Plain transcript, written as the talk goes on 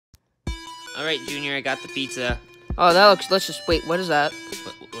All right, Junior, I got the pizza. Oh, that looks. Let's just wait. What is that?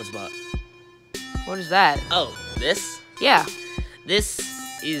 What's what? What is that? Oh, this? Yeah. This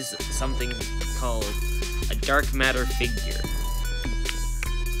is something called a dark matter figure.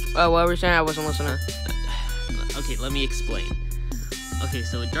 Oh, what were you saying? I wasn't listening. Okay, let me explain. Okay,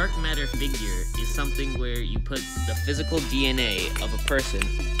 so a dark matter figure is something where you put the physical DNA of a person.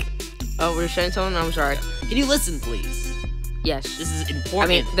 Oh, were you saying something? I'm sorry. Can you listen, please? Yes. This is important. I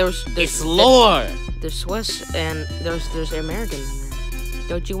mean, there's it's lore. There's Swiss and there's American in there.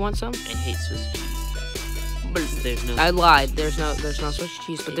 Don't you want some? I hate Swiss cheese. But there's no. I lied. There's no Swiss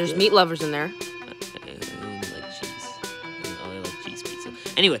cheese, but there's meat lovers in there. I only like cheese. I only like cheese pizza.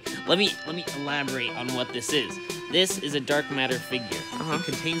 Anyway, let me elaborate on what this is. This is a dark matter figure. It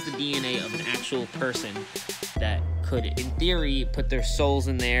contains the DNA of an actual person that could, in theory, put their souls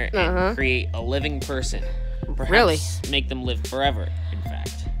in there and create a living person. Perhaps really? Make them live forever, in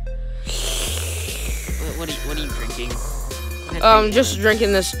fact. What are you drinking? Just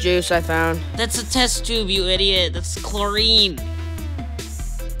drinking this juice I found. That's a test tube, you idiot. That's chlorine.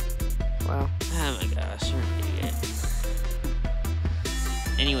 Wow. Oh my gosh, you're an idiot.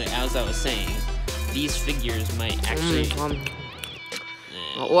 Anyway, as I was saying, these figures might actually...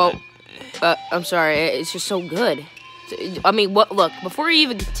 I'm sorry. It's just so good. I mean, what? Look, before you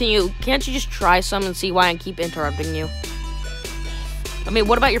even continue, can't you just try some and see why I keep interrupting you? I mean,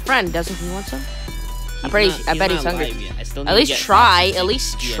 what about your friend? Doesn't he want some? I bet he's hungry. At least try. At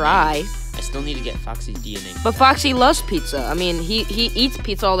least try. I still need to get Foxy's DNA. But Foxy loves pizza. I mean, he eats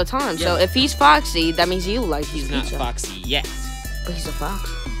pizza all the time. Yeah. So if he's Foxy, that means you like his pizza. He's not Foxy yet. But he's a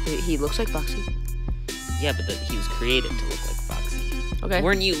fox. He looks like Foxy. Yeah, but he was created to look like Foxy. Okay.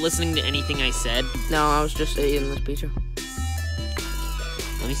 Weren't you listening to anything I said? No, I was just eating this pizza.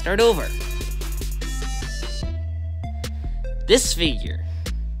 Let me start over. This figure.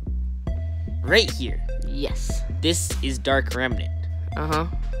 Right here. Yes. This is Dark Remnant. Uh-huh.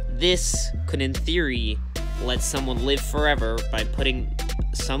 This could, in theory, let someone live forever by putting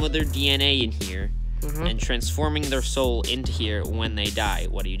some of their DNA in here and transforming their soul into here when they die.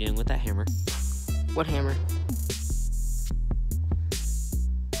 What are you doing with that hammer? What hammer?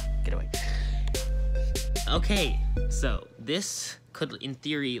 Get away. Okay, so this could, in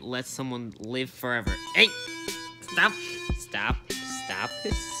theory, let someone live forever. Hey! Stop! Stop! Stop!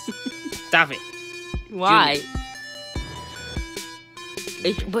 Stop it! Why?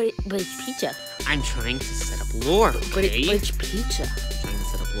 Junior. But it's pizza. I'm trying to set up lore, okay? But it's pizza. I'm trying to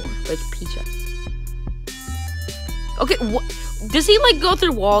set up lore. But it's pizza. Okay, what? Does he, like, go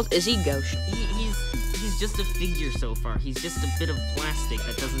through walls? Is he ghost? He's just a figure so far. He's just a bit of plastic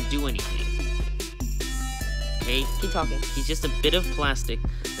that doesn't do anything. Okay? Keep talking. He's just a bit of plastic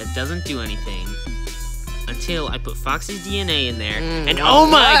that doesn't do anything until I put Foxy's DNA in there, and oh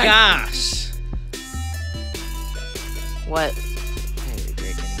my gosh! What? I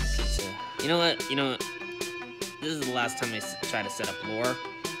regret getting a pizza. You know what? This is the last time I try to set up lore.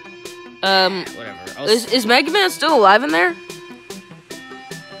 Whatever. Is Mega Man still alive in there?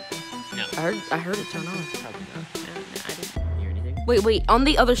 No. I heard it turn on. Probably not. I didn't hear anything. Wait. On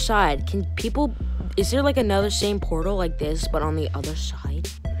the other side, can people... Is there, like, another same portal like this, but on the other side?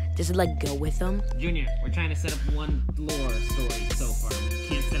 Does it, like, go with them? Junior, we're trying to set up one lore story so far. We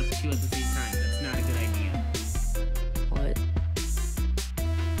can't set up two at the same time. That's not a good idea. What?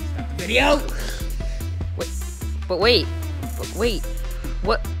 Stop the video! Wait.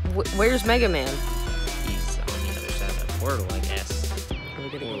 What? Where's Mega Man? He's on the other side of that portal, I guess. Are we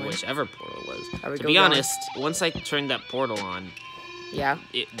gonna or go whichever portal was. Are we To be honest, once I turned that portal on, yeah,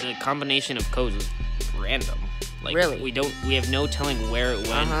 the combination of codes was random. Like, really? We have no telling where it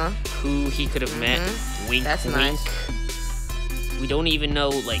went, who he could have met. Wink, that's wink. Nice. We don't even know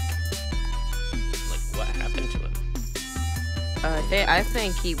like what happened to him. I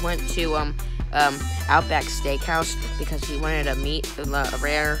think he went to Outback Steakhouse because he wanted to meet a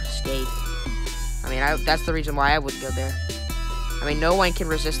rare steak. I mean, that's the reason why I would go there. I mean, no one can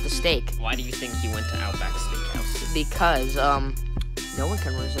resist the steak. Why do you think he went to Outback Steakhouse? Because no one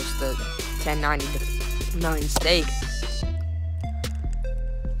can resist the $10.99 steak.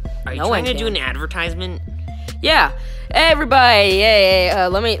 Are you trying to do an advertisement? Yeah. Hey, everybody. Yeah.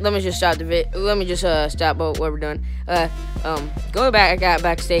 Let me just stop the vid. Let me just stop what we're doing. Go back at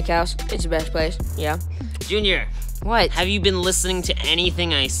Outback Steakhouse. It's the best place. Yeah. Junior. What? Have you been listening to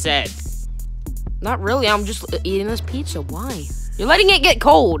anything I said? Not really. I'm just eating this pizza. Why? You're letting it get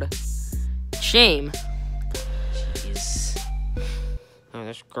cold. Shame. Jeez. Oh,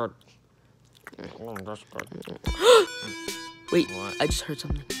 that's good. Oh, that's good. Wait, what? I just heard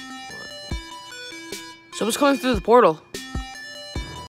something. What? Someone's coming through the portal.